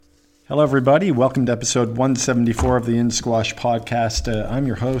Hello, everybody. Welcome to episode 174 of the In Squash podcast. I'm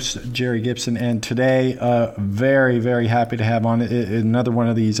your host, Jerry Gibson, and today, very, very happy to have on another one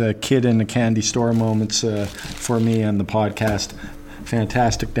of these kid in the candy store moments for me on the podcast.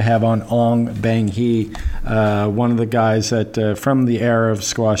 Fantastic to have on Ong Beng Hee, one of the guys that from the era of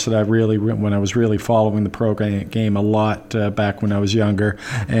squash that when I was really following the pro game a lot back when I was younger,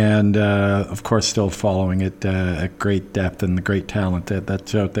 and of course still following it at great depth and the great talent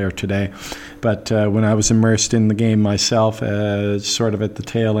that's out there today. But when I was immersed in the game myself, sort of at the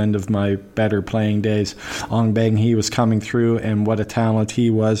tail end of my better playing days, Ong Beng Hee was coming through, and what a talent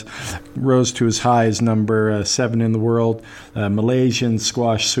he was. Rose to as high as number 7 in the world, Malaysian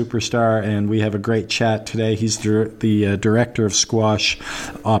squash superstar, and we have a great chat today. He's the director of squash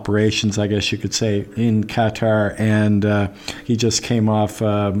operations, I guess you could say, in Qatar, and he just came off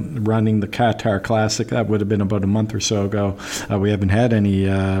running the Qatar Classic. That would have been about a month or so ago. We haven't had any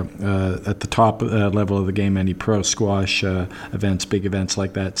at the top level of the game, any pro squash events, big events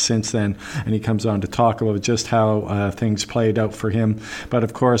like that since then, and he comes on to talk about just how things played out for him. But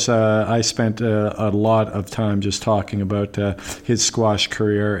of course, I spent a lot of time just talking about his squash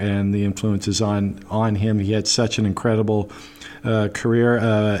career and the influences on him. He had such an incredible career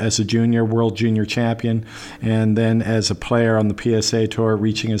as a junior, world junior champion, and then as a player on the PSA Tour,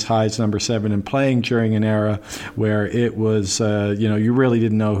 reaching as high as number 7 and playing during an era where it was, you really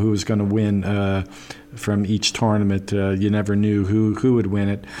didn't know who was going to win from each tournament. You never knew who would win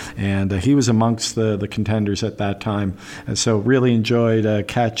it, and he was amongst the contenders at that time. And so really enjoyed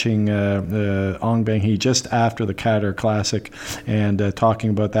catching Ong Beng Hee just after the Qatar Classic and talking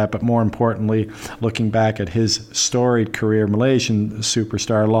about that, but more importantly, looking back at his storied career, Malaysian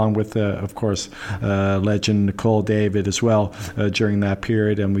superstar, along with, of course, legend Nicole David as well during that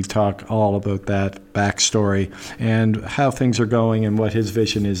period, and we talk all about that backstory and how things are going and what his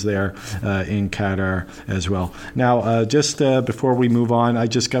vision is there in Qatar as well. Now, just before we move on, I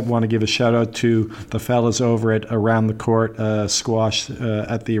just want to give a shout out to the fellas over at Around the Court Squash,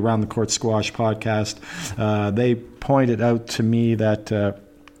 at the Around the Court Squash podcast. They pointed out to me that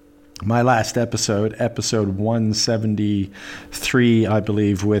my last episode 173, I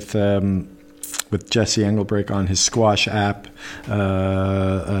believe, with Jesse Engelbrich on his squash app,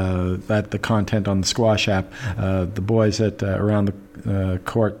 that the content on the squash app, the boys at Around the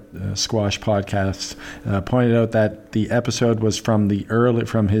Court Squash podcast pointed out that the episode was from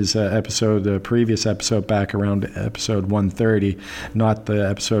his previous episode back around episode 130, not the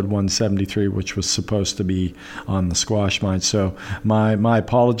episode 173, which was supposed to be on the Squash Mind. So my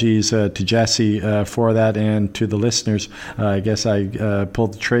apologies to Jesse for that, and to the listeners. I guess I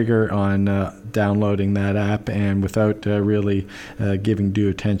pulled the trigger on downloading that app, and without really giving due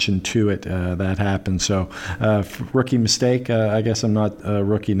attention to it, that happened. So rookie mistake. I guess I'm not a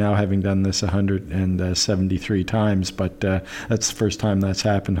rookie now, having done this 173 times, but that's the first time that's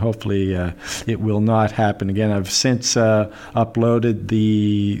happened. Hopefully it will not happen again. I've since uploaded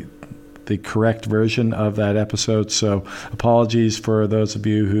the correct version of that episode, so apologies for those of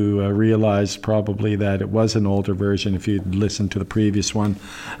you who realized probably that it was an older version if you'd listened to the previous one.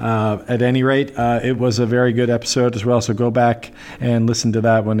 At any rate, it was a very good episode as well, so go back and listen to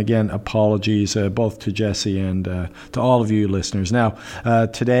that one. Again, apologies both to Jesse and to all of you listeners. Now,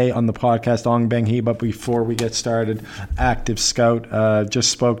 today on the podcast, Ong Beng Hee, but before we get started, Active Scout.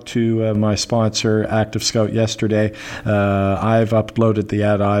 Just spoke to my sponsor, Active Scout, yesterday. I've uploaded the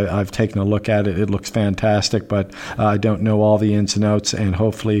ad. I've taken a look at it. It looks fantastic, but I don't know all the ins and outs, and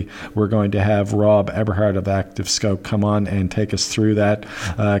hopefully we're going to have Rob Eberhard of Active Scout come on and take us through that.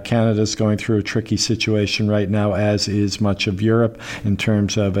 Canada's going through a tricky situation right now, as is much of Europe, in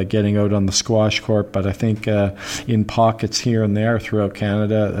terms of getting out on the squash court, but I think in pockets here and there throughout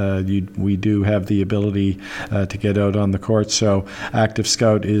Canada, we do have the ability to get out on the court, so Active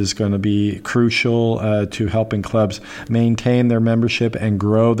Scout is going to be crucial to helping clubs maintain their membership and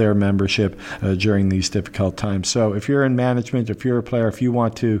grow their membership during these difficult times. So if you're in management, if you're a player, if you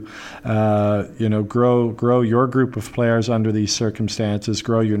want to grow your group of players under these circumstances,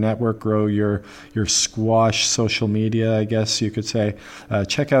 grow your network, grow your squash social media, I guess you could say,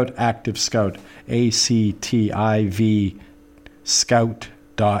 check out Active Scout, ACTIV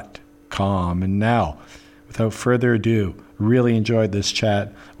scout.com. And now, without further ado, really enjoyed this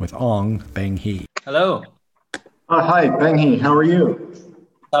chat with Ong Beng Hee. Hello. Hi, Beng Hee. How are you?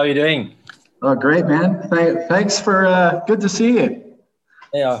 How are you doing? Oh, great, man. Thanks for good to see you.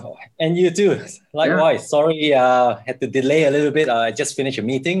 Yeah, and you too. Likewise. Yeah. Sorry, had to delay a little bit. I just finished a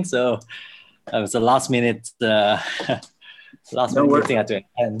meeting, so it was a last minute meeting I had to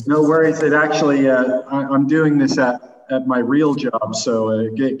attend. No worries. It actually, I'm doing this at at my real job, so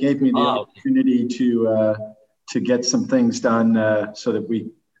it gave me the opportunity to get some things done so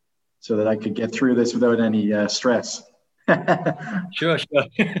that I could get through this without any stress. Sure.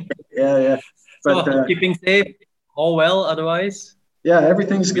 Yeah. But so, keeping safe, all well otherwise? Yeah,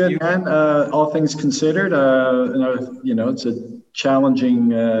 everything's good, man. All things considered, it's a challenging,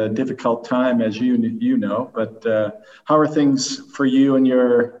 difficult time, as you know. But how are things for you and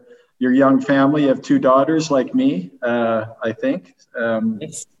your young family? You have 2 daughters like me, I think.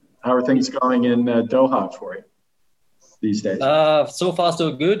 Yes. How are things going in Doha for you these days? So far,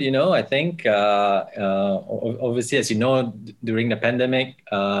 so good. I think obviously, as you know, during the pandemic,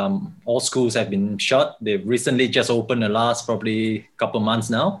 all schools have been shut. They've recently just opened the last probably couple months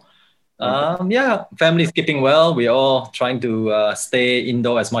now. Family's keeping well. We're all trying to stay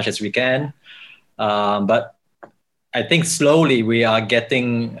indoor as much as we can. But I think slowly we are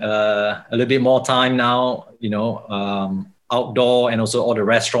getting a little bit more time now, outdoor, and also all the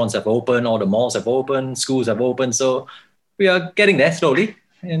restaurants have opened, all the malls have opened, schools have opened. So we are getting there slowly.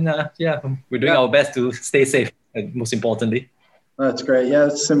 And we're doing our best to stay safe, most importantly. That's great. Yeah,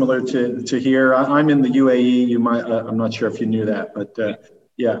 it's similar to here. I'm in the UAE. You might, I'm not sure if you knew that, but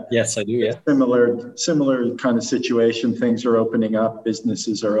yeah. Yes, I do. Yeah. Similar kind of situation. Things are opening up.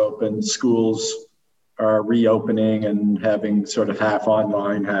 Businesses are open. Schools are reopening and having sort of half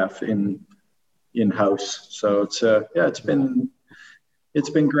online, half in-house. So it's been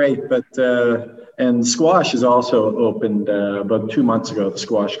great. But and squash is also opened about 2 months ago. The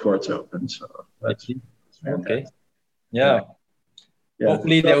squash courts opened. So that's okay. Yeah.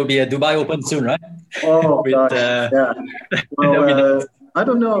 Hopefully there will be a Dubai Open soon, right? Oh, gosh. Yeah. Well, I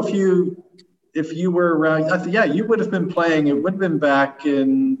don't know if you were around. You would have been playing. It would have been back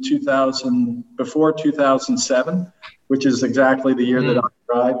in 2000, before 2007, which is exactly the year that I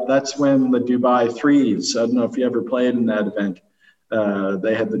arrived. That's when the Dubai Threes. I don't know if you ever played in that event.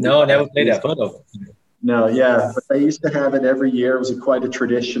 They had the never played that photo. No, yeah, but they used to have it every year. It was quite a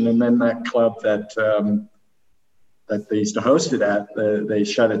tradition. And then that club that they used to host it at, they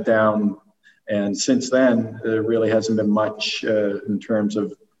shut it down. And since then, there really hasn't been much in terms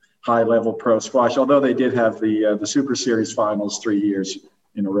of high-level pro squash, although they did have the Super Series finals 3 years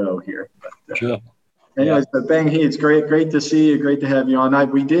in a row here. But, sure. Anyways, Bang Hee, it's great to see you. Great to have you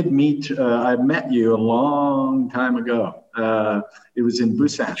on. We did meet. I met you a long time ago. It was in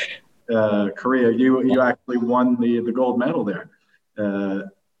Busan, Korea. You actually won the gold medal there.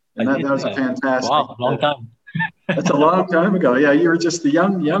 And that was a fantastic. Wow, long time. That's a long time ago. Yeah, you were just a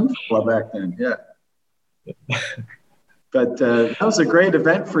young fella back then. Yeah. But that was a great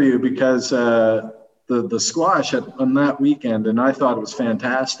event for you because the squash on that weekend, and I thought it was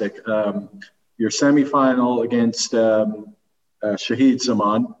fantastic. Your semifinal against Shahid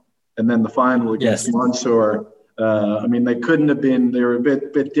Zaman, and then the final against Mansour. They couldn't have been. They were a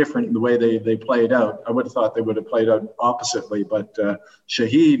bit different in the way they played out. I would have thought they would have played out oppositely, but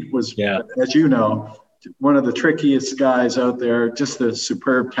Shahid was, as you know, one of the trickiest guys out there, just a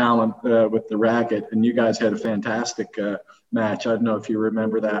superb talent with the racket. And you guys had a fantastic match. I don't know if you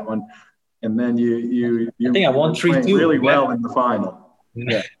remember that one. And then you I think I won 3-2 really well in the final.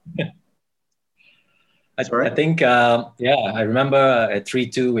 Yeah. I think, I remember at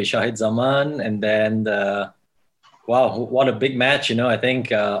 3-2 with Shahid Zaman. And then, wow, what a big match. I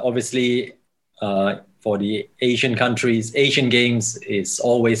think obviously for the Asian countries, Asian Games is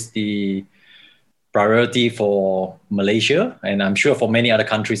always the priority for Malaysia, and I'm sure for many other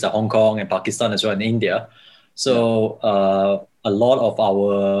countries like Hong Kong and Pakistan as well, and India. So a lot of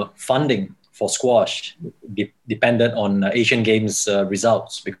our funding for squash depended on Asian Games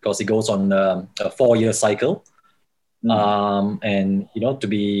results because it goes on a 4-year cycle. And to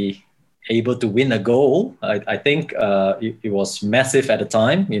be able to win a gold, I think it was massive at the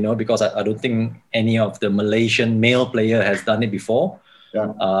time, because I don't think any of the Malaysian male player has done it before.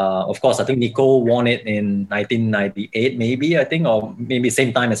 Yeah. Of course, I think Nicole won it in 1998, maybe, I think, or maybe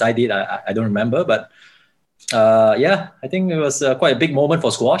same time as I did. I don't remember. But I think it was quite a big moment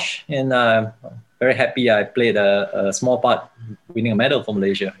for squash. And I'm very happy I played a small part winning a medal for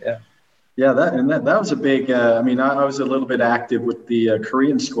Malaysia. Yeah. Yeah, that was a big, I was a little bit active with the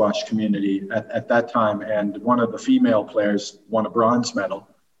Korean squash community at that time. And one of the female players won a bronze medal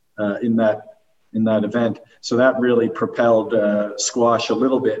in that event. So that really propelled squash a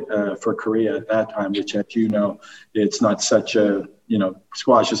little bit for Korea at that time, which, as you know, it's not such a,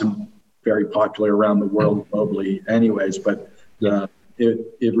 squash isn't very popular around the world globally anyways, but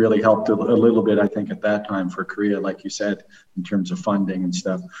it really helped a little bit, I think, at that time for Korea, like you said, in terms of funding and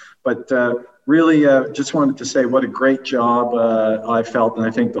stuff. But really just wanted to say what a great job I felt, and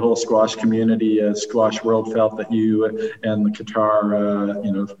I think the whole squash community, squash world felt that you and the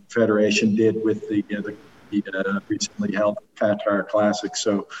Qatar, Federation did with the recently held Qatar Classic.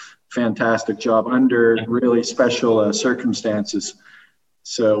 So fantastic job under really special circumstances.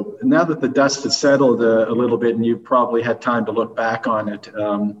 So now that the dust has settled a little bit and you've probably had time to look back on it,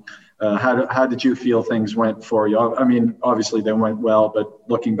 how did you feel things went for you? I mean, obviously they went well, but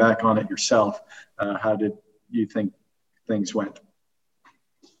looking back on it yourself, how did you think things went?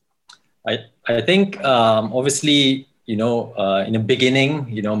 I think obviously, in the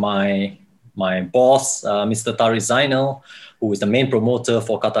beginning, my boss, Mr. Tariq Zainal, who is the main promoter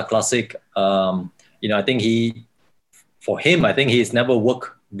for Qatar Classic, I think he's never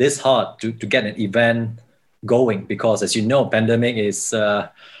worked this hard to get an event going, because as you know, pandemic is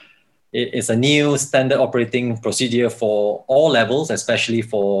a new standard operating procedure for all levels, especially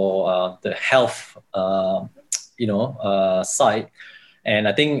for the health side. And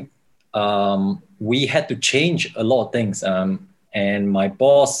I think we had to change a lot of things. And my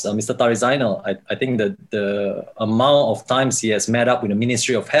boss, Mr. Tariq Zainal, I think that the amount of times he has met up with the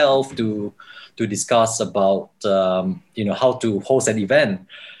Ministry of Health to discuss about how to host an event,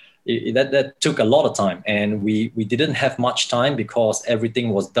 that took a lot of time, and we didn't have much time because everything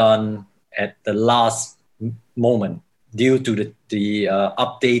was done at the last moment due to the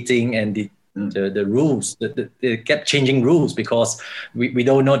updating and the rules. They kept changing rules because we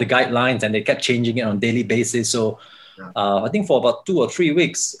don't know the guidelines, and they kept changing it on a daily basis. So I think for about 2 or 3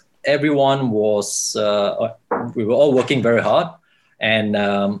 weeks, everyone was we were all working very hard,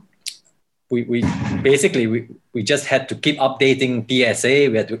 and we basically just had to keep updating PSA.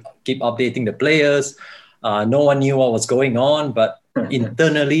 We had to keep updating the players. No one knew what was going on, but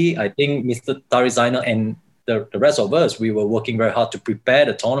internally, I think Mr. Tariq Zainal and the rest of us, we were working very hard to prepare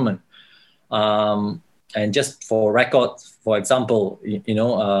the tournament. And just for record, for example,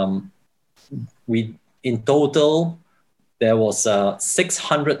 we in total there was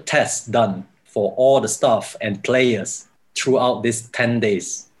 600 tests done for all the staff and players throughout these 10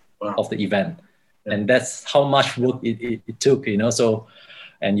 days. Wow. Of the event. Yeah. And that's how much work it took, So,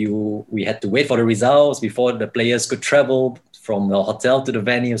 and we had to wait for the results before the players could travel from the hotel to the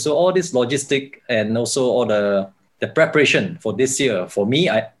venue. So all this logistic and also all the preparation for this year, for me,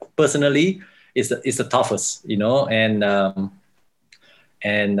 I personally, is the toughest, and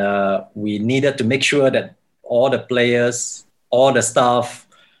we needed to make sure that all the players, all the staff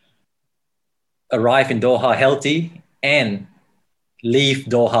arrive in Doha healthy and leave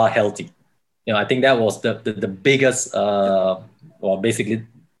Doha healthy. I think that was the biggest, basically,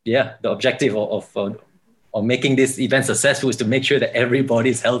 the objective of making this event successful is to make sure that everybody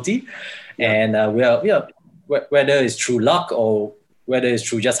is healthy. And whether it's through luck or whether it's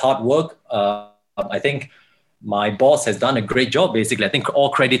through just hard work, I think my boss has done a great job, basically. I think all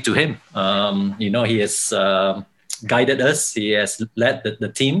credit to him. He has guided us. He has led the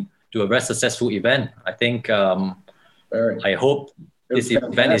team to a very successful event. I think, I hope this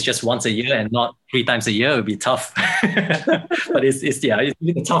event is just once a year and not 3 times a year. It would be tough. But it's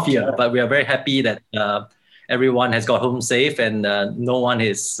been a tough year. But we are very happy that everyone has got home safe and no one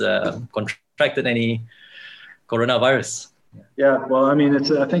has contracted any coronavirus. Yeah, well, I mean,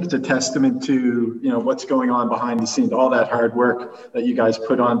 I think it's a testament to what's going on behind the scenes, all that hard work that you guys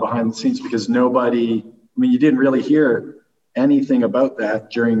put on behind the scenes, because you didn't really hear anything about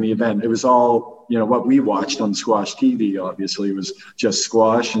that during the event. It was all what we watched on Squash TV. Obviously, it was just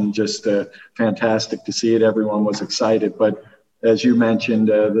squash and just fantastic to see it. Everyone was excited, but as you mentioned,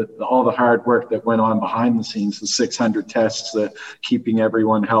 all the hard work that went on behind the scenes, the 600 tests, keeping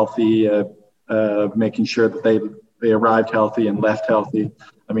everyone healthy, making sure that they arrived healthy and left healthy.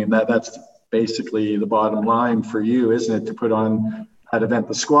 I mean, that's basically the bottom line for you, isn't it, to put on that event?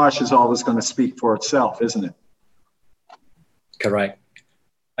 The squash is always going to speak for itself, isn't it? Correct.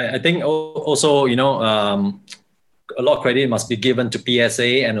 I think also, a lot of credit must be given to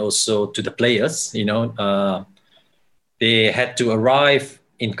PSA and also to the players. They had to arrive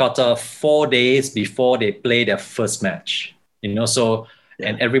in Qatar 4 days before they play their first match. So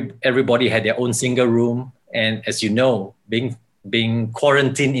and everybody had their own single room. And as you know, being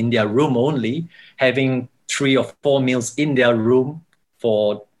quarantined in their room only, having 3 or 4 meals in their room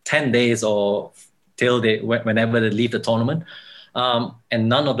for 10 days or till whenever they leave the tournament. And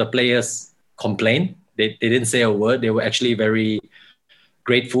none of the players complained. They didn't say a word. They were actually very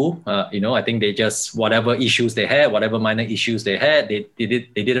grateful. I think they just, whatever issues they had, whatever minor issues they had, they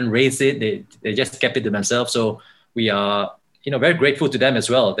didn't raise it. They just kept it to themselves. So we are, very grateful to them as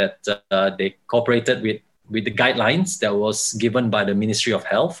well that they cooperated with the guidelines that was given by the Ministry of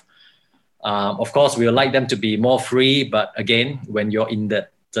Health. Of course, we would like them to be more free, but again, when you're in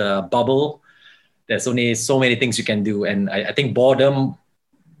that bubble, there's only so many things you can do. And I think boredom,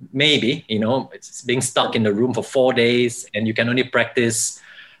 maybe, it's being stuck in the room for 4 days and you can only practice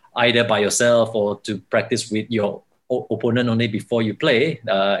either by yourself or to practice with your opponent only before you play.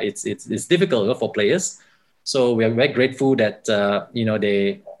 It's difficult for players. So we are very grateful that,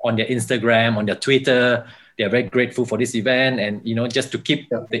 they, on their Instagram, on their Twitter, they are very grateful for this event. And, just to keep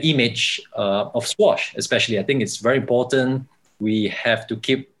the image of squash, especially, I think it's very important. We have to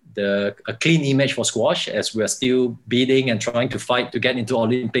keep a clean image for squash as we are still bidding and trying to fight to get into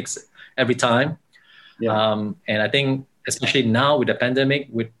Olympics every time. And I think, especially now with the pandemic,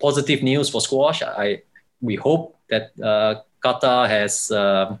 with positive news for squash, we hope that Qatar has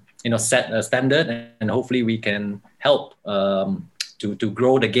set a standard, and hopefully we can help to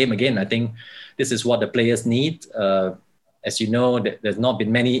grow the game again. I think this is what the players need. As you know, there's not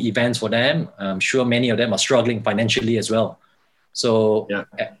been many events for them. I'm sure many of them are struggling financially as well. So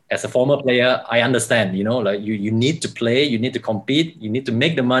as a former player, I understand, you need to play, you need to compete, you need to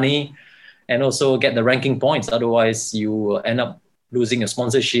make the money and also get the ranking points. Otherwise you end up losing your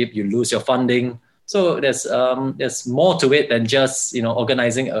sponsorship, you lose your funding. So there's more to it than just,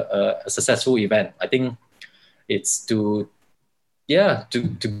 organizing a successful event. I think it's to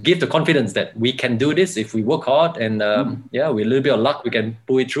give the confidence that we can do this if we work hard and with a little bit of luck, we can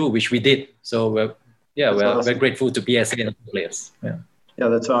pull it through, which we did. So we're awesome. Very grateful to PSA and the players. Yeah,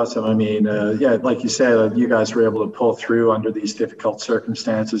 that's awesome. I mean, like you said, you guys were able to pull through under these difficult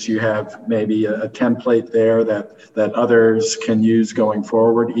circumstances. You have maybe a template there that others can use going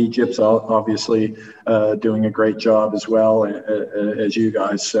forward. Egypt's obviously doing a great job as well as you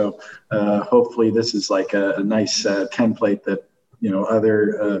guys. So hopefully this is like a nice template that,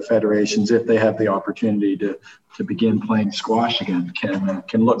 other federations, if they have the opportunity to begin playing squash again,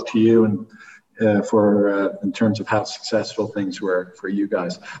 can look to you and in terms of how successful things were for you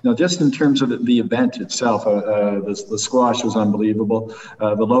guys. Now, just in terms of the event itself, the squash was unbelievable.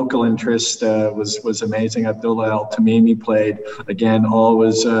 The local interest was amazing. Abdullah Al Tamimi played again,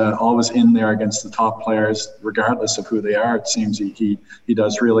 always in there against the top players, regardless of who they are. It seems he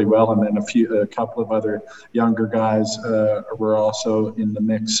does really well. And then a couple of other younger guys were also in the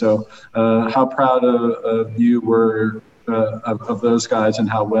mix. So, how proud of you were of those guys and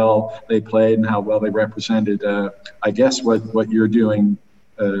how well they played and how well they represented, I guess what you're doing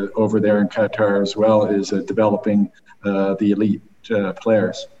over there in Qatar as well is developing the elite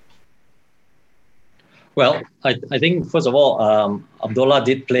players. Well, I think, first of all, Abdullah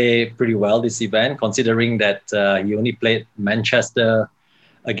did play pretty well this event, considering that he only played Manchester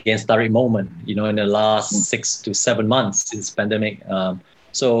against Tariq Momen, in the last 6 to 7 months since pandemic.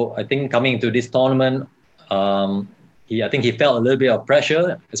 So I think coming into this tournament, I think he felt a little bit of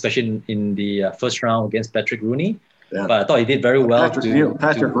pressure, especially in the first round against Patrick Rooney. Yeah. But I thought he did very well.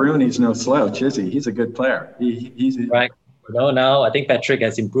 Patrick Rooney's no slouch, is he? He's a good player. He's right. Now I think Patrick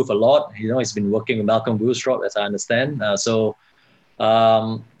has improved a lot. He's been working with Malcolm Bulstrode, as I understand. I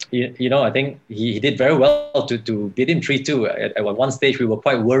think he did very well to beat him 3-2. At one stage, we were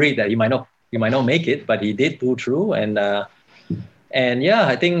quite worried that he might not make it, but he did pull through. And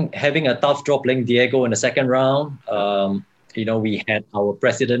I think having a tough draw playing Diego in the second round, we had our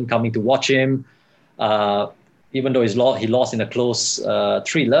president coming to watch him, even though he lost in a close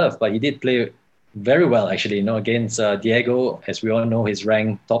 3-love, but he did play very well, actually, against Diego. As we all know, he's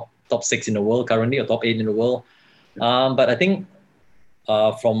ranked top 6 in the world currently, or top 8 in the world. But I think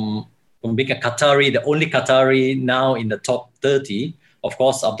from being a Qatari, the only Qatari now in the top 30, of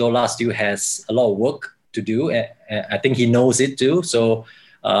course, Abdullah still has a lot of work to do. I think he knows it too. So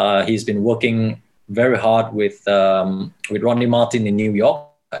he's been working very hard with Ronnie Martin in New York.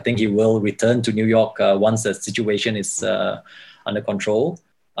 I think he will return to New York once the situation is under control.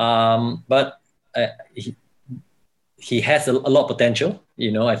 But he has a lot of potential.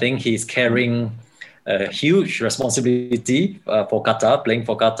 I think he's carrying a huge responsibility for Qatar, playing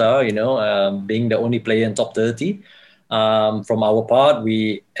for Qatar, being the only player in top 30. From our part,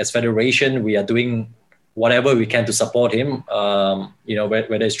 we as federation, we are doing whatever we can to support him,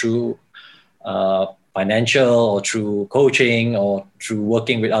 whether it's through financial or through coaching or through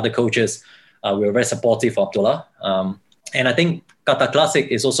working with other coaches. We're very supportive of Abdullah. And I think Qatar Classic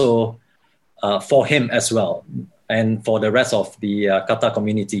is also for him as well, and for the rest of the Qatar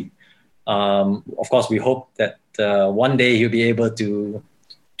community. Of course, we hope that one day he'll be able to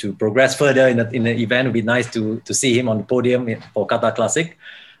progress further in the event. It would be nice to see him on the podium for Qatar Classic.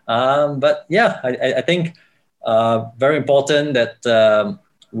 But I think very important that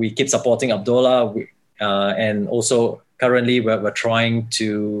we keep supporting Abdullah, and also currently we're trying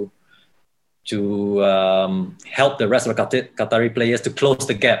to help the rest of the Qatari players to close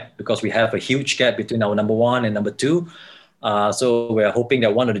the gap, because we have a huge gap between our number one and number two. So we're hoping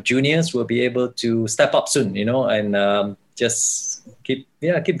that one of the juniors will be able to step up soon, and just keep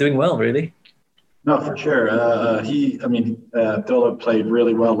doing well, really. No, for sure. Abdullah played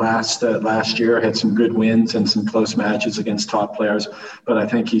really well last year, had some good wins and some close matches against top players. But I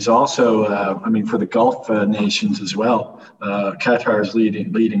think he's also, for the Gulf nations as well. Qatar is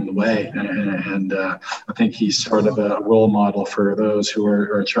leading the way, and I think he's sort of a role model for those who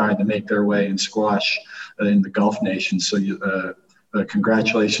are trying to make their way in squash in the Gulf nations. So,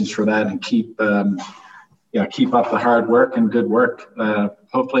 congratulations for that, and keep up the hard work and good work.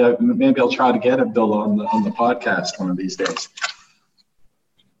 Hopefully, maybe I'll try to get Abdullah on the podcast one of these days.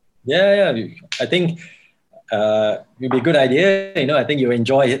 Yeah. I think it'd be a good idea. I think you'll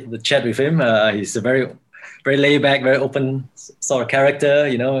enjoy the chat with him. He's a very, very laid back, very open sort of character.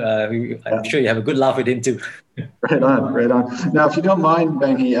 I'm sure you have a good laugh with him too. Right on. Now, if you don't mind,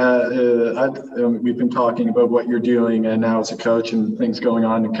 Bengi, we've been talking about what you're doing now as a coach and things going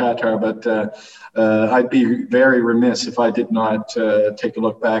on in Qatar, but I'd be very remiss if I did not take a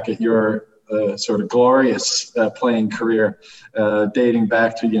look back at your sort of glorious playing career, dating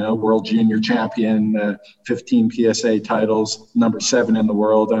back to, world junior champion, 15 PSA titles, number 7 in the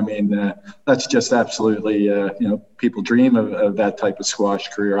world. I mean, that's just absolutely, people dream of that type of squash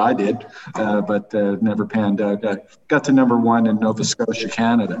career. I did, but never panned out. I got to number 1 in Nova Scotia,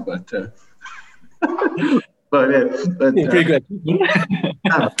 Canada, but pretty good.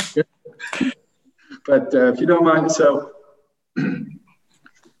 But if you don't mind, so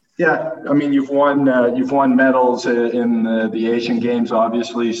yeah, I mean, you've won medals in the Asian Games,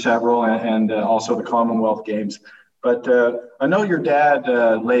 obviously several, and also the Commonwealth Games. But I know your dad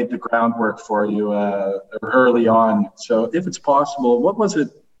laid the groundwork for you early on. So if it's possible, what was it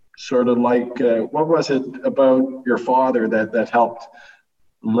sort of like? What was it about your father that helped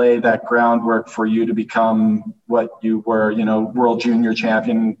lay that groundwork for you to become what you were? World junior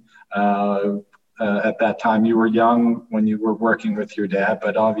champion. At that time, you were young when you were working with your dad,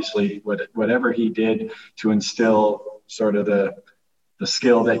 but obviously whatever he did to instill sort of the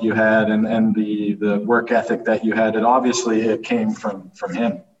skill that you had and the work ethic that you had, it came from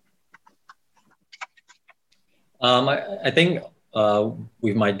him. I think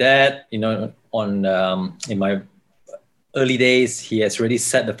with my dad, in my early days, he has really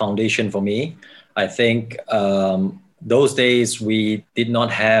set the foundation for me. I think those days we did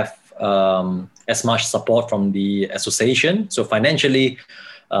not have as much support from the association. So financially,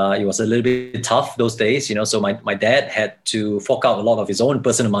 it was a little bit tough those days, So my dad had to fork out a lot of his own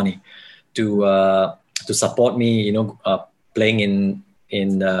personal money to support me, playing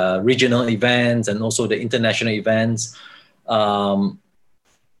in regional events and also the international events.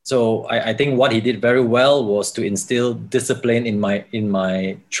 So I think what he did very well was to instill discipline in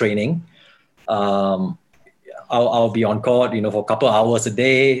my training. I'll be on court, for a couple of hours a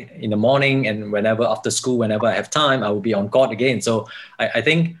day in the morning, and whenever after school, whenever I have time, I will be on court again. So I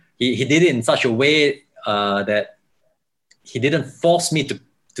think he did it in such a way that he didn't force me to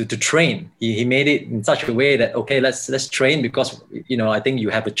train. He made it in such a way that, okay, let's train because, I think you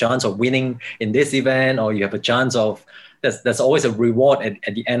have a chance of winning in this event, or you have a chance of, there's always a reward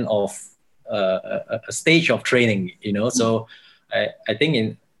at the end of a stage of training, So I think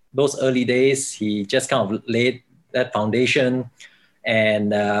in those early days, he just kind of laid that foundation.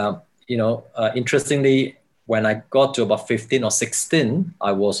 And, interestingly, when I got to about 15 or 16,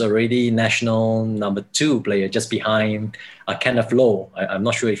 I was already national number 2 player, just behind Kenneth Lowe. I'm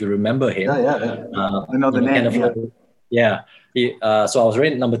not sure if you remember him. Yeah. I know the name. Kenneth Lowe. Yeah. So I was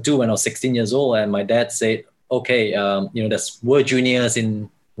ranked number 2 when I was 16 years old. And my dad said, okay, there's World Juniors in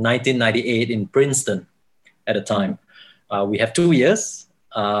 1998 in Princeton at the time. We have 2 years.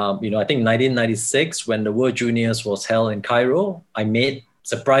 I think 1996, when the World Juniors was held in Cairo, I made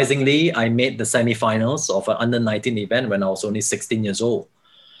the semifinals of an under-19 event when I was only 16 years old.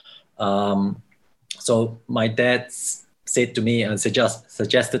 So my dad said to me and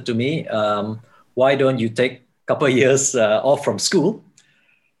suggested to me, why don't you take a couple of years off from school?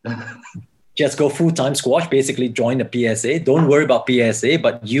 Just go full-time squash, basically join the PSA. Don't worry about PSA,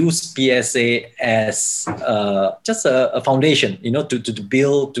 but use PSA as just a foundation, to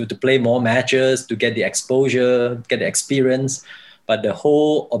build, to play more matches, to get the exposure, get the experience. But the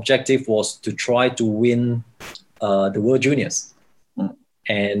whole objective was to try to win the World Juniors.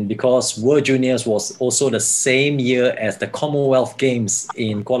 And because World Juniors was also the same year as the Commonwealth Games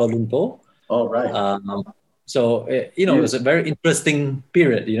in Kuala Lumpur. Oh, right. So, it was a very interesting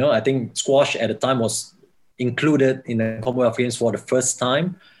period. I think squash at the time was included in the Commonwealth Games for the first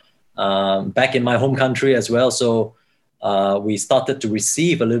time. back in my home country as well. So we started to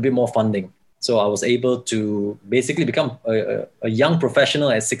receive a little bit more funding. So I was able to basically become a young professional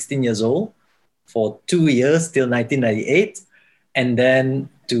at 16 years old for 2 years till 1998. And then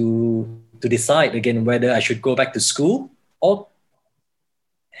to decide again whether I should go back to school or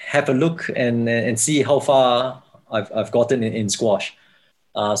have a look and see how far I've gotten in squash.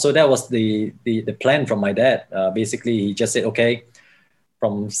 So that was the plan from my dad. Basically, he just said, okay,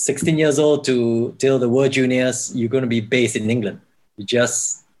 from 16 years old till the World Juniors, you're going to be based in England. You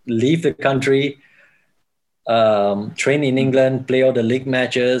just leave the country, train in England, play all the league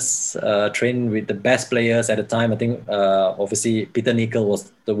matches, train with the best players at the time. I think obviously Peter Nicol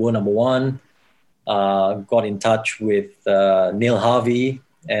was the world number one. Got in touch with Neil Harvey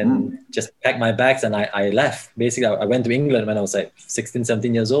and just packed my bags and I left. Basically, I went to England when I was like 16,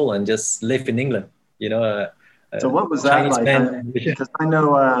 17 years old and just lived in England, So what was that like? Because I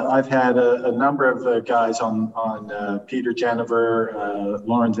know I've had a number of guys on Peter Genever,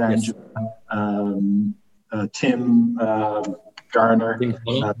 Lawrence Angela, Tim Garner,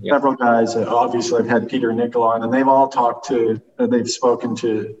 several guys. Obviously, I've had Peter Nicol on, and they've all they've spoken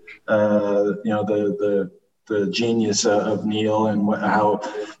to, the genius of Neil and how,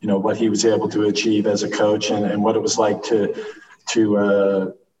 what he was able to achieve as a coach and what it was like to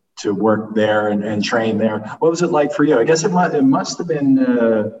work there and train there. What was it like for you? I guess it must have been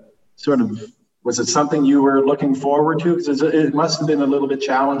was it something you were looking forward to? Because it must have been a little bit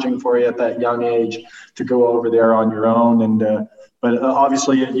challenging for you at that young age to go over there on your own. But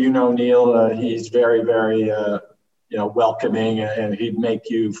obviously, Neil, he's very, very, welcoming, and he'd make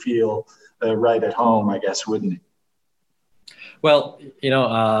you feel right at home, I guess, wouldn't he? Well,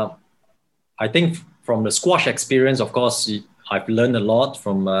 I think from the squash experience, of course, I've learned a lot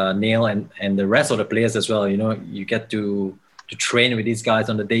from Neil and the rest of the players as well. You get to train with these guys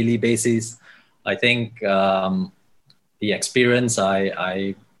on a daily basis. I think the experience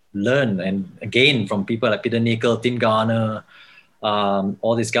I learned and gained from people like Peter Nicol, Tim Garner,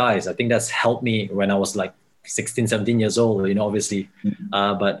 all these guys, I think that's helped me when I was like 16, 17 years old, obviously.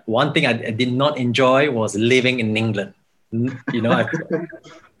 But one thing I did not enjoy was living in England.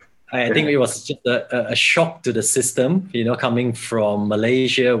 I think it was just a shock to the system, coming from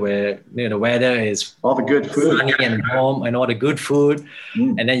Malaysia where the weather is all the good food, sunny and warm, and all the good food,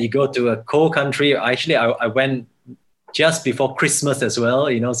 and then you go to a cold country. Actually, I went just before Christmas as well,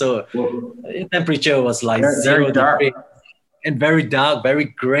 so the temperature was like very 0 degrees and very dark, very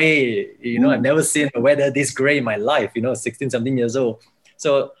gray. I've never seen the weather this gray in my life. 16, 17 years old.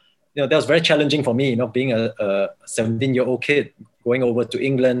 So that was very challenging for me. Being a 17-year-old kid going over to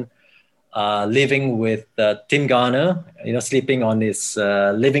England. Living with Tim Garner, sleeping on his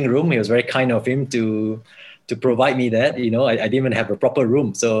living room. It was very kind of him to provide me that. I didn't even have a proper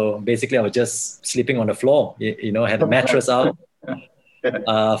room. So basically, I was just sleeping on the floor. I had a mattress out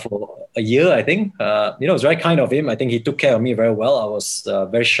for a year, I think. It was very kind of him. I think he took care of me very well. I was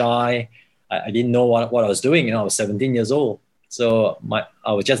very shy. I didn't know what I was doing. I was 17 years old. So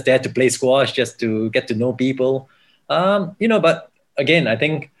I was just there to play squash, just to get to know people. But again, I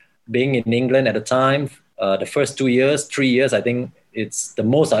think being in England at the time, the first 2 years, 3 years, I think it's the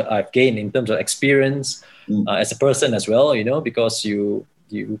most I've gained in terms of experience as a person as well, because you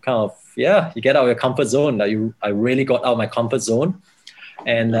kind of, you get out of your comfort zone. I really got out of my comfort zone,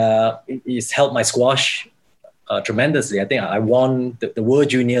 and it's helped my squash tremendously. I think I won the World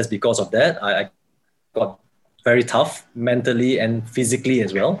Juniors because of that. I got very tough mentally and physically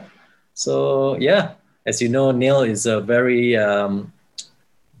as well. So, as you know, Neil is a very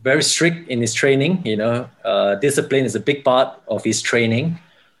strict in his training. Discipline is a big part of his training,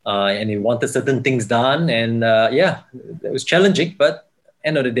 and he wanted certain things done. And it was challenging, but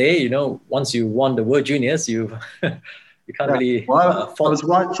end of the day, once you won the World Juniors, you can't really. Well,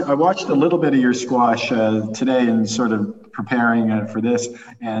 I watched a little bit of your squash today, and sort of preparing for this,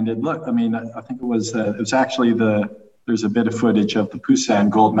 and it looked. I mean, I think it was actually there's a bit of footage of the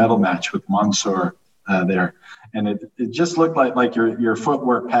Busan gold medal match with Mansour there. And it just looked like your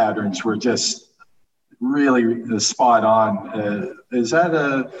footwork patterns were just really spot on. Is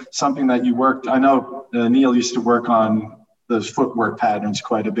that something that you worked? I know Neil used to work on those footwork patterns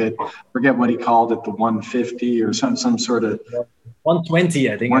quite a bit. Forget what he called it, the 150 or some sort of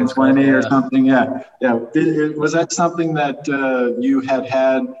 120, I think. 120 or something. Yeah. Was that something that you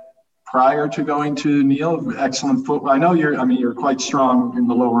had prior to going to Neil? Excellent footwork. I know you're quite strong in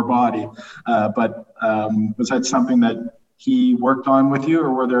the lower body, but was that something that he worked on with you,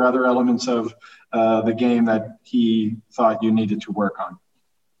 or were there other elements of the game that he thought you needed to work on?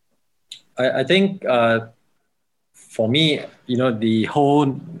 I think for me, the whole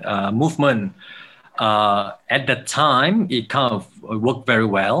movement at that time, it kind of worked very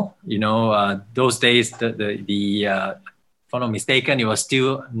well. Those days, if I'm not mistaken, it was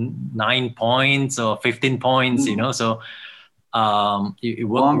still 9 points or 15 points, so it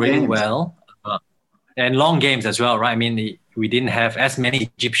worked long really games. well. And long games as well, right? I mean, we didn't have as many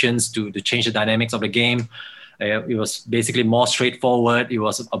Egyptians to change the dynamics of the game. It was basically more straightforward. It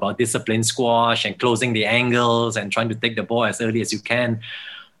was about disciplined squash and closing the angles and trying to take the ball as early as you can.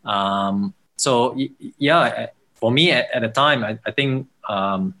 So, yeah, for me at the time, I think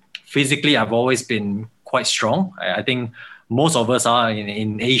physically I've always been quite strong. I think most of us are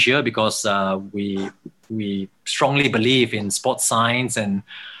in Asia because we strongly believe in sports science, and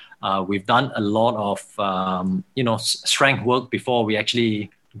we've done a lot of strength work before we actually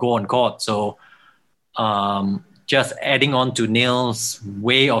go on court. So just adding on to Neil's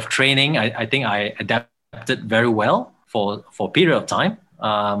way of training, I think I adapted very well for a period of time.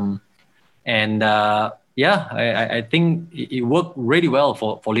 I think it worked really well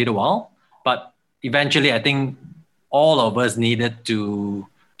for a little while. But eventually, I think all of us needed to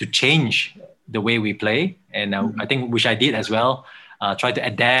change the way we play, and I think which I did as well. Try to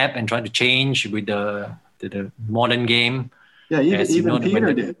adapt and try to change with the modern game. Yeah, even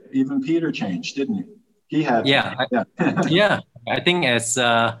Peter did. Even Peter changed, didn't he? He had. Yeah, yeah. I think as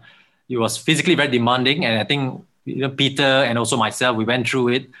it was physically very demanding, and I think Peter and also myself, we went through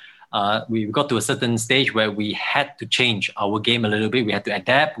it. We got to a certain stage where we had to change our game a little bit. We had to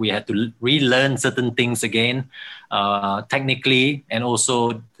adapt. We had to relearn certain things again, technically, and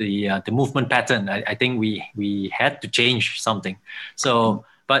also the movement pattern. I think we had to change something. So,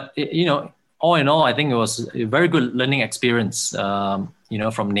 but all in all, I think it was a very good learning experience.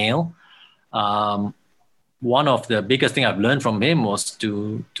 From Neil. One of the biggest thing I've learned from him was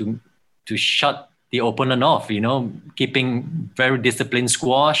to shut the opponent off, keeping very disciplined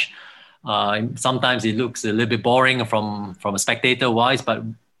squash. Sometimes it looks a little bit boring from a spectator wise, but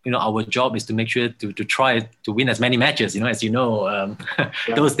our job is to make sure to try to win as many matches. As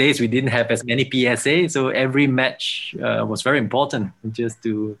those days we didn't have as many PSA, so every match was very important just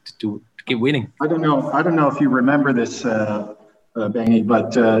to keep winning. I don't know if you remember this, Bengi,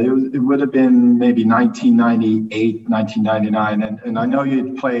 but it would have been maybe 1998, 1999, and I know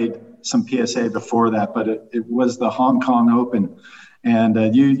you'd played some PSA before that, but it was the Hong Kong Open, and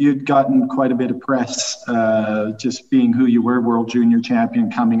you'd gotten quite a bit of press just being who you were, world junior champion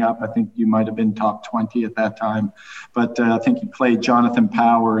coming up. I think you might have been top 20 at that time, but I think you played Jonathan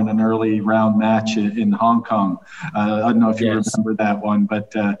Power in an early round match in Hong Kong. I don't know if you remember that one,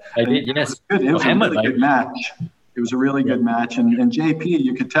 but I did. Yes, it was a really good match. It was a really good match, and JP,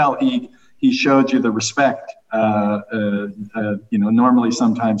 you could tell he showed you the respect. Normally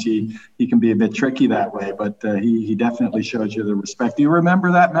sometimes he can be a bit tricky that way, but he definitely showed you the respect. Do you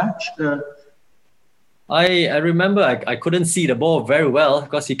remember that match? I remember I couldn't see the ball very well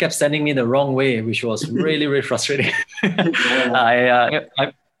because he kept sending me the wrong way, which was really, really frustrating. I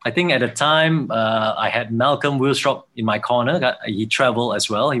think at the time I had Malcolm Wilstrop in my corner. He traveled as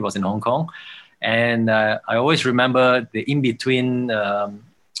well. He was in Hong Kong. And I always remember the in-between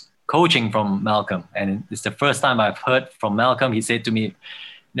coaching from Malcolm. And it's the first time I've heard from Malcolm. He said to me,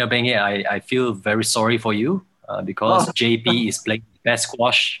 Bengi, I feel very sorry for you because JP is playing best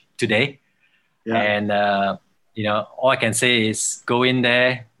squash today. Yeah. And, all I can say is go in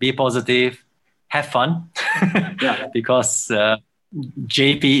there, be positive, have fun. Because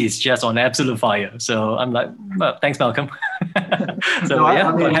JP is just on absolute fire. So I'm like, well, thanks, Malcolm. I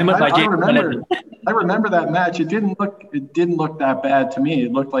remember that match. It didn't look that bad to me.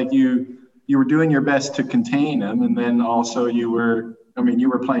 It looked like you were doing your best to contain him, and then also you were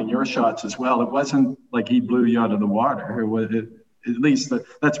playing your shots as well. It wasn't like he blew you out of the water. At least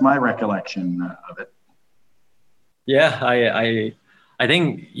that's my recollection of it. Yeah, I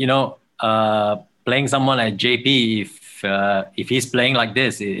think playing someone like JP, if he's playing like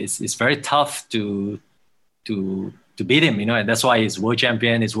this, it's very tough to beat him, and that's why he's world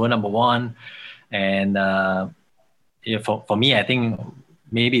champion, he's world number one. And for me, I think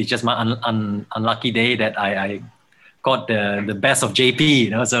maybe it's just my unlucky day that I got the best of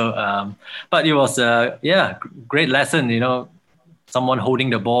JP, So, but it was great lesson, someone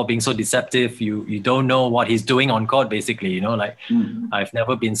holding the ball, being so deceptive. You don't know what he's doing on court, basically. I've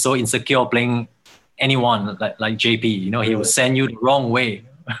never been so insecure playing anyone like JP. He will send you the wrong way,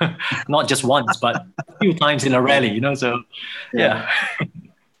 not just once, but a few times in a rally. So yeah.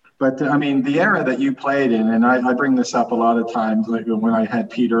 But the era that you played in, and I bring this up a lot of times, like when I had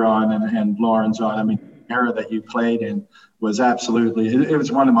Peter on and Lawrence on. The era that you played in was absolutely. It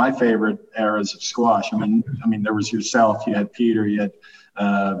was one of my favorite eras of squash. I mean, there was yourself, you had Peter, you had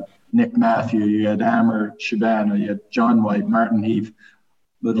Nick Matthew, you had Amer Shabana, you had John White, Martin Heath.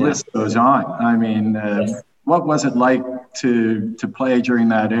 The list goes on. I mean, what was it like to play during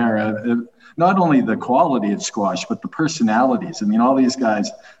that era? Not only the quality of squash, but the personalities. I mean, all these guys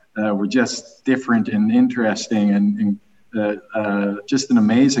were just different and interesting, and just an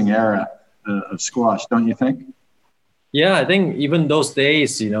amazing era of squash, don't you think? Yeah, I think even those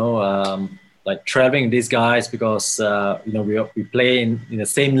days, like traveling with these guys, because we play in the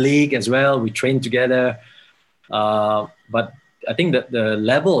same league as well. We train together, but I think that the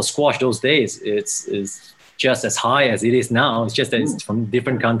level of squash those days is just as high as it is now. It's just that it's from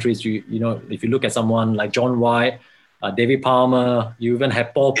different countries. If you look at someone like John White, David Palmer, you even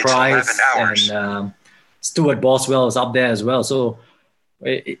have Paul Price and Stuart Boswell is up there as well. So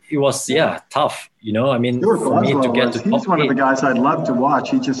it was tough. I mean, Stuart for me to get to he's one of the guys I'd love to watch.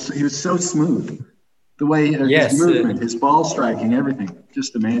 He was so smooth. The way his movement, his ball striking, everything,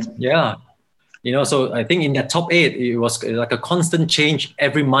 just amazing. Yeah. So I think in that top 8, it was like a constant change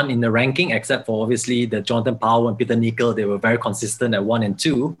every month in the ranking, except for obviously the Jonathan Powell and Peter Nicol. They were very consistent at 1 and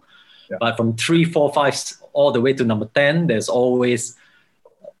 2. Yeah. But from 3, 4, 5, all the way to number 10, there's always,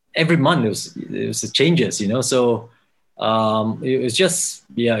 every month there was changes, So it was just,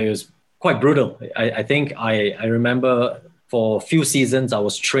 it was quite brutal. I think I remember for a few seasons, I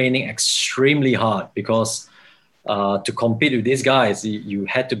was training extremely hard because to compete with these guys, you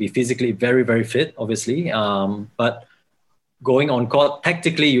had to be physically very, very fit, obviously. But going on court,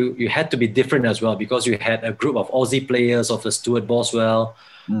 tactically, you had to be different as well, because you had a group of Aussie players of the Stuart Boswell,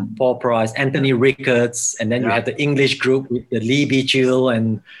 Paul Price, Anthony Ricketts, and then you had the English group with the Lee Beachill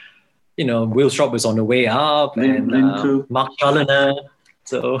and, Will Strop was on the way up, and Mark Challoner.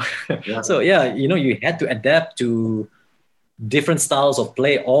 So, you had to adapt to different styles of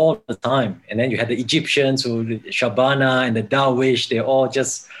play all the time. And then you had the Egyptians, Shabana and the Darwish, they're all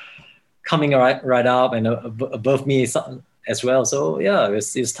just coming right up and above me as well. So it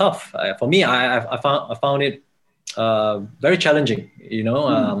was tough. For me, I found it very challenging,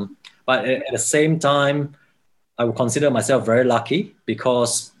 but at the same time, I would consider myself very lucky,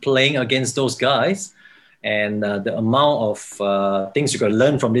 because playing against those guys and the amount of things you can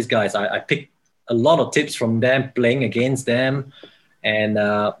learn from these guys, I picked a lot of tips from them, playing against them. And,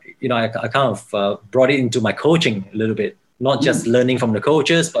 I kind of brought it into my coaching a little bit, not just learning from the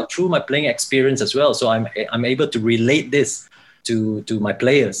coaches, but through my playing experience as well. So I'm able to relate this to my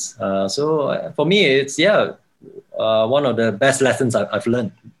players. So for me, it's, one of the best lessons I've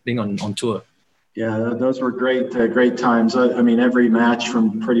learned being on tour. Yeah, those were great times. I mean, every match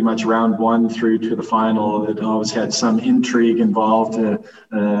from pretty much round 1 through to the final, it always had some intrigue involved,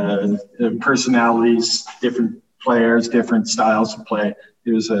 personalities, different players, different styles of play.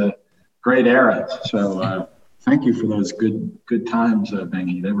 It was a great era. So thank you for those good times,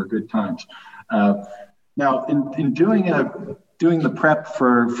 Bengi. They were good times. Now, in doing the prep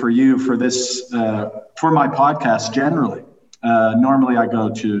for you for this, for my podcast generally, normally I go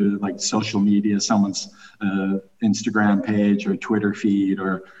to like social media, someone's Instagram page or Twitter feed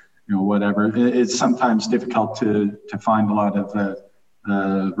or whatever. It's sometimes difficult to find a lot of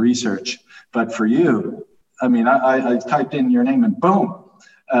research. But for you, I mean, I typed in your name and boom,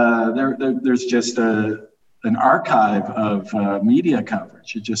 there's just an archive of media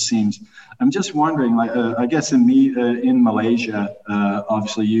coverage. It just seems. I'm just wondering, like I guess in Malaysia,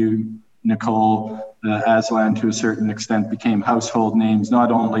 obviously you, Nicole, Aslan to a certain extent became household names,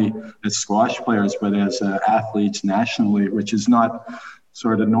 not only as squash players, but as athletes nationally, which is not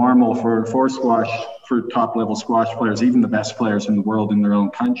sort of normal for top level squash players, even the best players in the world in their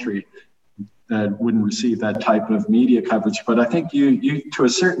own country, that wouldn't receive that type of media coverage. But I think you to a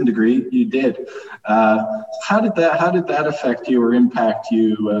certain degree, you did. How did that affect you or impact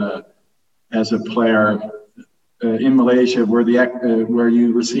you as a player in Malaysia, where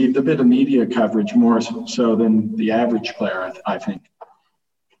you received a bit of media coverage more so than the average player, I think?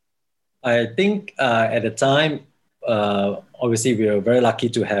 I think at the time, obviously we were very lucky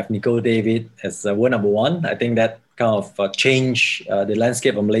to have Nicol David as world number 1. I think that kind of changed the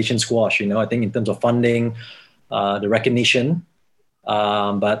landscape of Malaysian squash. I think in terms of funding, the recognition.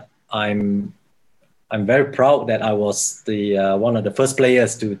 But I'm very proud that I was the one of the first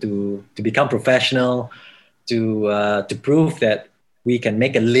players to become professional. To prove that we can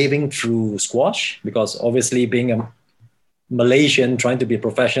make a living through squash, because obviously being a Malaysian trying to be a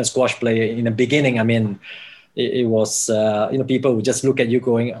professional squash player in the beginning, I mean, it was, people would just look at you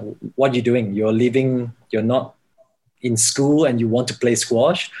going, what are you doing? You're living, you're not in school and you want to play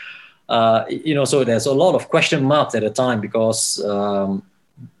squash. So there's a lot of question marks at the time because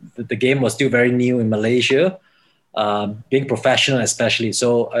the game was still very new in Malaysia, being professional especially.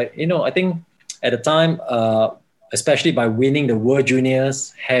 So, I think at the time, especially by winning the World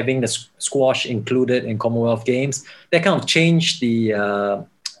Juniors, having the squash included in Commonwealth Games, that kind of changed the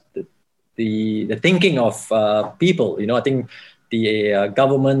thinking of people. I think the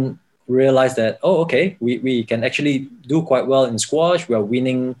government realized that, okay, we can actually do quite well in squash. We are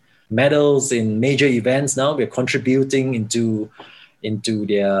winning medals in major events now. We're contributing into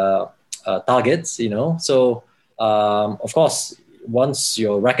their targets. So of course, once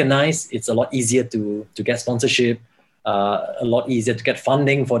you're recognized, it's a lot easier to get sponsorship, a lot easier to get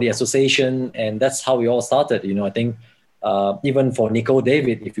funding for the association, and that's how we all started. I think even for Nicole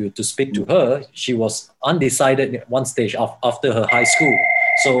David, if you were to speak to her, she was undecided at one stage after her high school.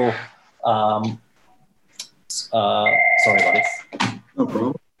 So sorry about this. No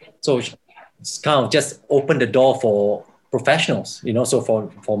problem. So it's kind of just opened the door for professionals. So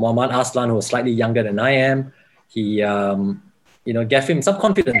for Muhammad Aslan, who was slightly younger than I am, he gave him some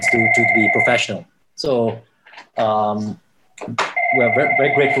confidence to be professional. So we're very,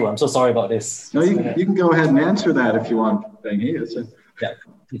 very grateful. I'm so sorry about this. No, you can go ahead and answer that if you want, Bengi. Yeah.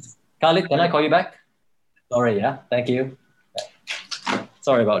 Khalid, can I call you back? Sorry, yeah. Thank you.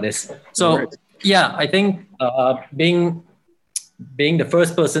 Sorry about this. So, yeah, I think being the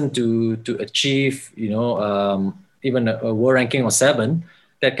first person to achieve, even a world ranking of 7,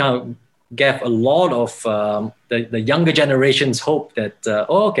 that kind of gave a lot of the younger generations hope that,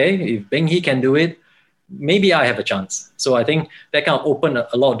 okay, if Beng Hee can do it, maybe I have a chance. So I think that kind of opened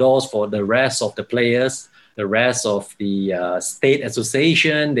a lot of doors for the rest of the players, the rest of the state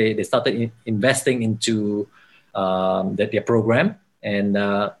association. They started investing into their program. And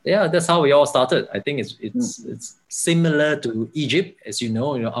that's how we all started. I think it's similar to Egypt, as you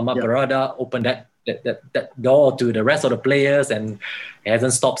know. Ahmad Barada opened that door to the rest of the players, and it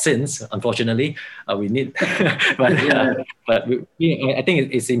hasn't stopped since. Unfortunately, we need, but I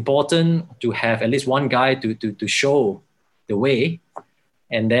think it's important to have at least one guy to show the way,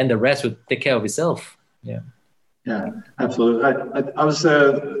 and then the rest will take care of itself. Yeah, absolutely. I was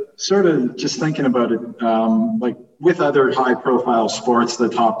sort of just thinking about it, like with other high-profile sports, the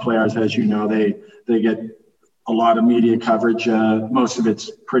top players, as you know, they get a lot of media coverage. Most of it's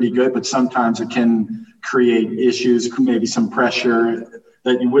pretty good, but sometimes it can create issues, maybe some pressure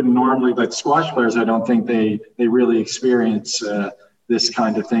that you wouldn't normally. Like squash players, I don't think they really experience this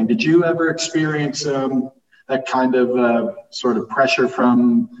kind of thing. Did you ever experience that kind of sort of pressure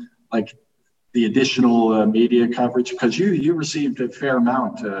from like the additional media coverage? Because you received a fair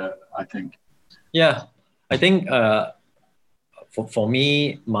amount, I think. Yeah, I think for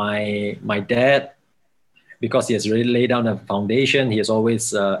me, my dad, because he has really laid down a foundation, he has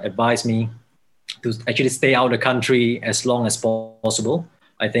always advised me to actually stay out of the country as long as possible.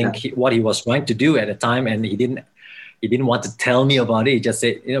 I think what he was trying to do at the time, and he didn't want to tell me about it. He just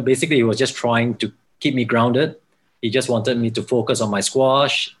said, basically he was just trying to keep me grounded. He just wanted me to focus on my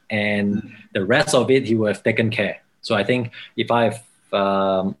squash, and the rest of it, he would have taken care. So I think if I've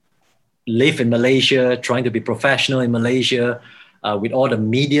lived in Malaysia, trying to be professional in Malaysia, with all the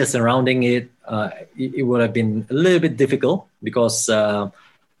media surrounding it, it would have been a little bit difficult because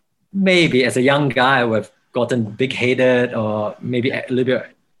maybe as a young guy, I would have gotten big-headed or maybe a little bit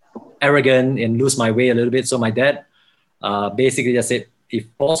arrogant and lose my way a little bit. So my dad basically just said, if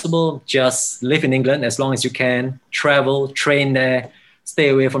possible, just live in England as long as you can, travel, train there, stay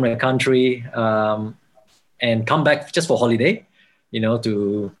away from the country, and come back just for holiday,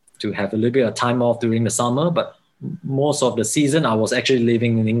 to have a little bit of time off during the summer. But most of the season, I was actually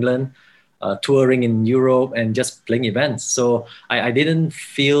living in England, touring in Europe and just playing events. So I didn't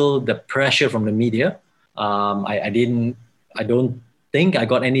feel the pressure from the media. I don't think I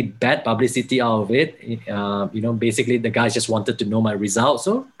got any bad publicity out of it. Basically the guys just wanted to know my results.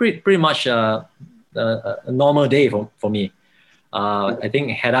 So pretty much a normal day for me. I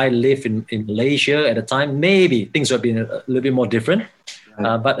think had I lived in Malaysia at the time, maybe things would have been a little bit more different.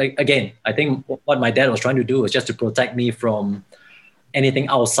 But again, I think what my dad was trying to do was just to protect me from anything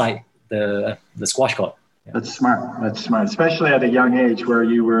outside the squash court. Yeah. That's smart, especially at a young age where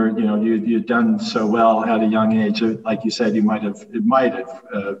you were, you'd done so well at a young age. Like you said, it might have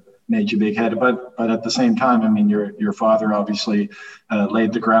made you big-headed, but at the same time, I mean, your father obviously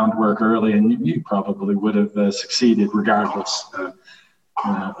laid the groundwork early, and you probably would have succeeded regardless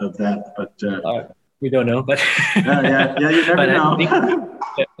of that. But we don't know, but you never know.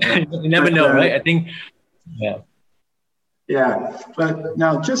 You never know, right? I think, Yeah, but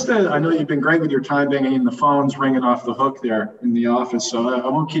now I know you've been great with your time being in the phone's ringing off the hook there in the office, so I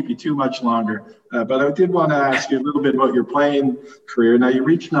won't keep you too much longer. But I did want to ask you a little bit about your playing career. Now you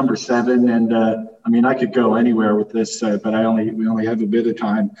reached number 7, and I mean I could go anywhere with this, but we only have a bit of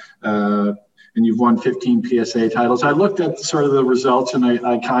time. And you've won 15 PSA titles. I looked at sort of the results, and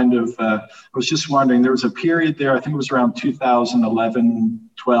I kind of was just wondering. There was a period there, I think it was around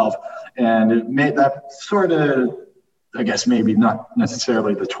 2011, 12, and it made that sort of, I guess maybe not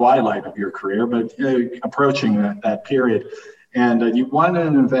necessarily the twilight of your career, but approaching that period. And you won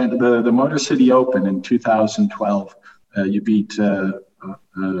an event, the Motor City Open in 2012. You beat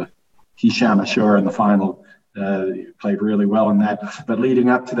Hisham Ashur in the final. You played really well in that. But leading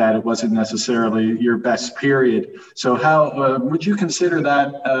up to that, it wasn't necessarily your best period. So how would you consider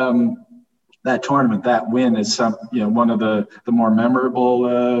that tournament, that win, is one of the more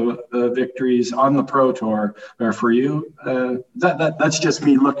memorable victories on the Pro Tour for you? That's just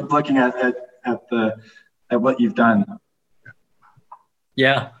me looking at what you've done.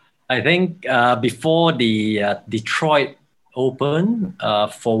 Yeah, I think before the Detroit Open,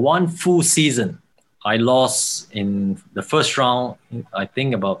 for one full season, I lost in the first round, I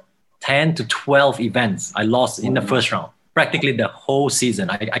think about 10 to 12 events. I lost in the first round. Practically the whole season,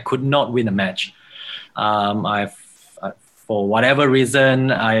 I could not win a match. For whatever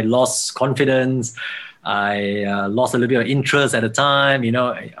reason, I lost confidence. I lost a little bit of interest at the time.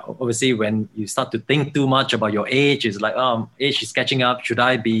 Obviously, when you start to think too much about your age, it's like, age is catching up. Should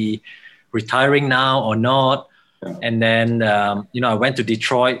I be retiring now or not? And then, I went to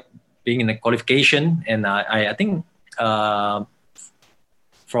Detroit, being in a qualification, and I think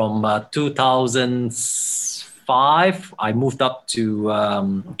from 2005, I moved up to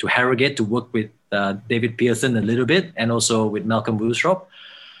Harrogate to work with David Pearson a little bit, and also with Malcolm Wilstrop.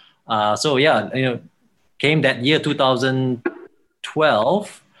 Came that year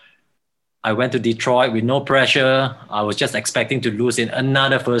 2012. I went to Detroit with no pressure. I was just expecting to lose in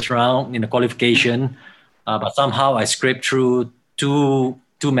another first round in the qualification, but somehow I scraped through two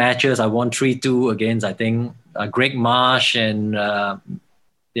matches. I won 3-2 against, I think, Greg Marsh and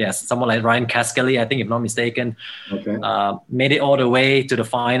someone like Ryan Caskelly, I think, if not mistaken. Okay. Made it all the way to the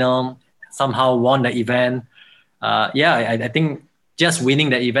final, somehow won the event. I think just winning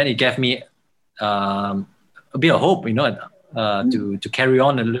the event, it gave me a bit of hope, to carry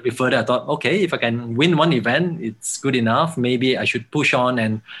on a little bit further. I thought, okay, if I can win one event, it's good enough. Maybe I should push on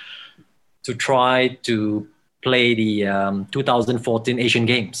and to try to play the 2014 Asian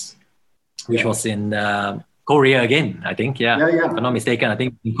Games, which was in Korea again, I think. Yeah. If I'm not mistaken, I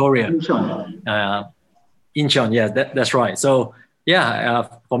think in Korea. Incheon. Incheon, yeah, that's right. So,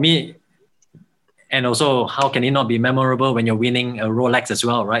 for me, and also, how can it not be memorable when you're winning a Rolex as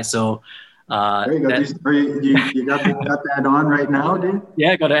well, right? So, there you go. You got that on right now, dude?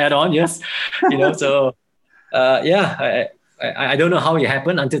 Yeah, got to add on, yes. I don't know how it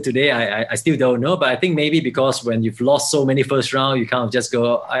happened until today. I still don't know, but I think maybe because when you've lost so many first round, you kind of just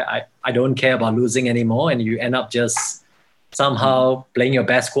go, I don't care about losing anymore, and you end up just somehow playing your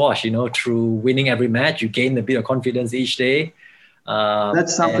best squash. Through winning every match, you gain a bit of confidence each day.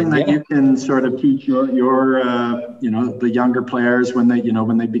 That's something that you can sort of teach your the younger players when they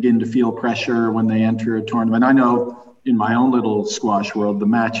begin to feel pressure when they enter a tournament. I know in my own little squash world, the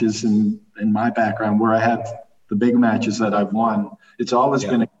matches in my background where I have the big matches that I've won, it's always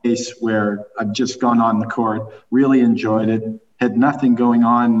been a case where I've just gone on the court, really enjoyed it, had nothing going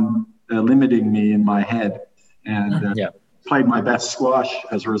on limiting me in my head, and played my best squash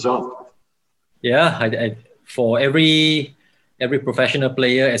as a result. Yeah, for every professional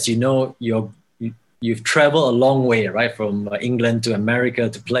player, as you know, you've traveled a long way, right, from England to America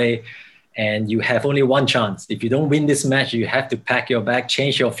to play, and you have only one chance. If you don't win this match, you have to pack your bag,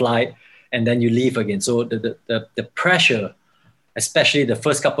 change your flight, and then you leave again. So the pressure, especially the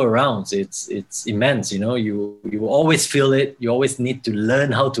first couple of rounds, it's immense. You always feel it. You always need to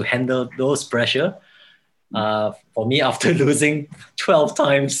learn how to handle those pressure. For me, after losing 12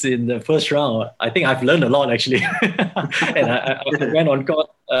 times in the first round, I think I've learned a lot actually. And I went on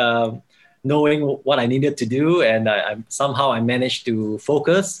court knowing what I needed to do, and I managed to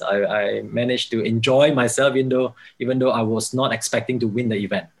focus. I managed to enjoy myself, even though I was not expecting to win the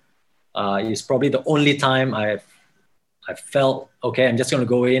event. It's probably the only time I felt, okay, I'm just going to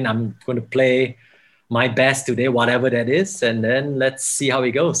go in, I'm going to play my best today, whatever that is, and then let's see how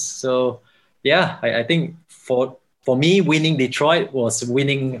it goes. So I think for me, winning Detroit was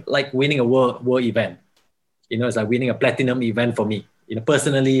winning a world event. It's like winning a platinum event for me.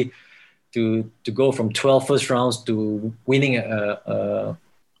 Personally, to go from 12 first rounds to winning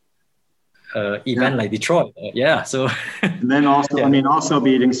event like Detroit. So. And then also, I mean, also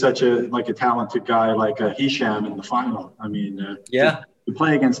beating such a talented guy like Hisham in the final. I mean, to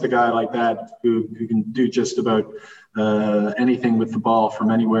play against a guy like that who can do just about anything with the ball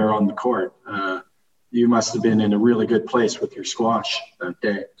from anywhere on the court. You must have been in a really good place with your squash that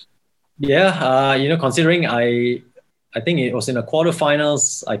day. Yeah, considering I think it was in the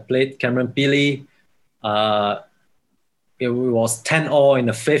quarterfinals, I played Cameron Peely. It was 10-all in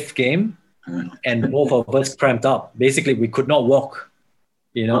the fifth game, and both of us cramped up. Basically, we could not walk,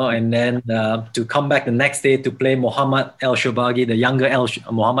 and then to come back the next day to play Mohammad El Shorbagy, the younger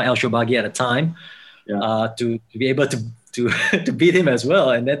Mohammad El Shorbagy at the time, to be able to to beat him as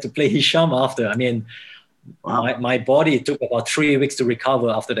well, and then to play Hisham after. I mean, my body took about 3 weeks to recover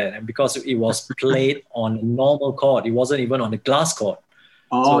after that, and because it was played on a normal court, it wasn't even on a glass court.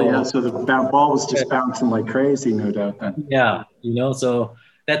 So the ball was just bouncing like crazy, no doubt. Then. Yeah, so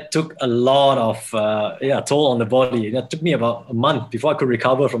that took a lot of toll on the body. That took me about a month before I could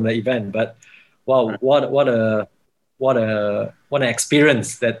recover from the event. But wow, what an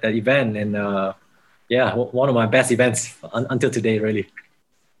experience that event, and one of my best events until today, really.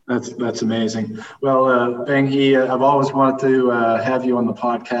 That's amazing. Well, Beng He, I've always wanted to have you on the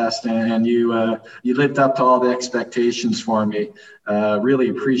podcast, and you lived up to all the expectations for me. Really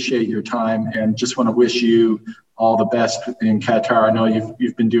appreciate your time, and just want to wish you all the best in Qatar. I know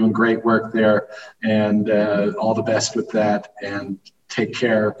you've been doing great work there, and all the best with that. And take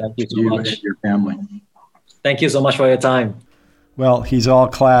care. Thank you so much. And your family. Thank you so much for your time. Well, he's all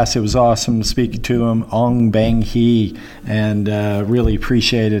class. It was awesome speaking to him, Ong Beng He, and really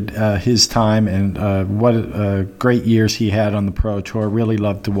appreciated his time and what great years he had on the Pro Tour. Really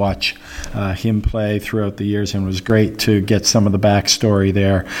loved to watch him play throughout the years, and it was great to get some of the backstory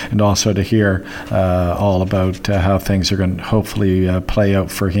there and also to hear all about how things are going to hopefully play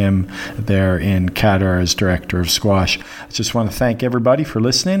out for him there in Qatar as director of squash. I just want to thank everybody for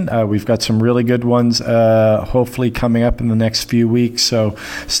listening. We've got some really good ones hopefully coming up in the next few weeks, so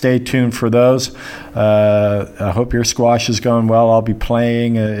stay tuned for those. I hope your squash is going well. I'll be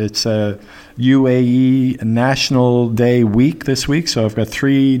playing. It's a UAE National Day week this week, so I've got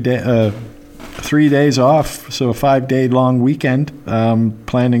 3 days off, so a 5-day long weekend.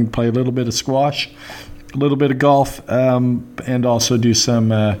 Planning to play a little bit of squash, a little bit of golf, and also do some,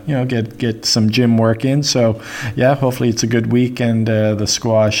 get some gym work in. So, yeah, hopefully it's a good week. And the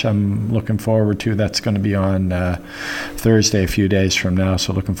squash I'm looking forward to. That's going to be on Thursday, a few days from now.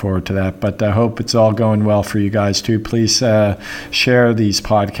 So looking forward to that. But I hope it's all going well for you guys too. Please share these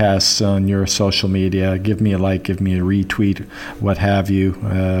podcasts on your social media. Give me a like, give me a retweet, what have you.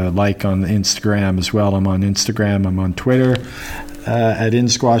 Like on Instagram as well. I'm on Instagram. I'm on Twitter. At In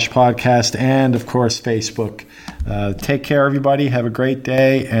Squash Podcast, and of course Facebook. Take care, everybody. Have a great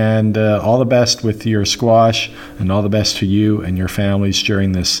day, and all the best with your squash, and all the best to you and your families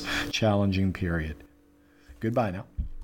during this challenging period. Goodbye now.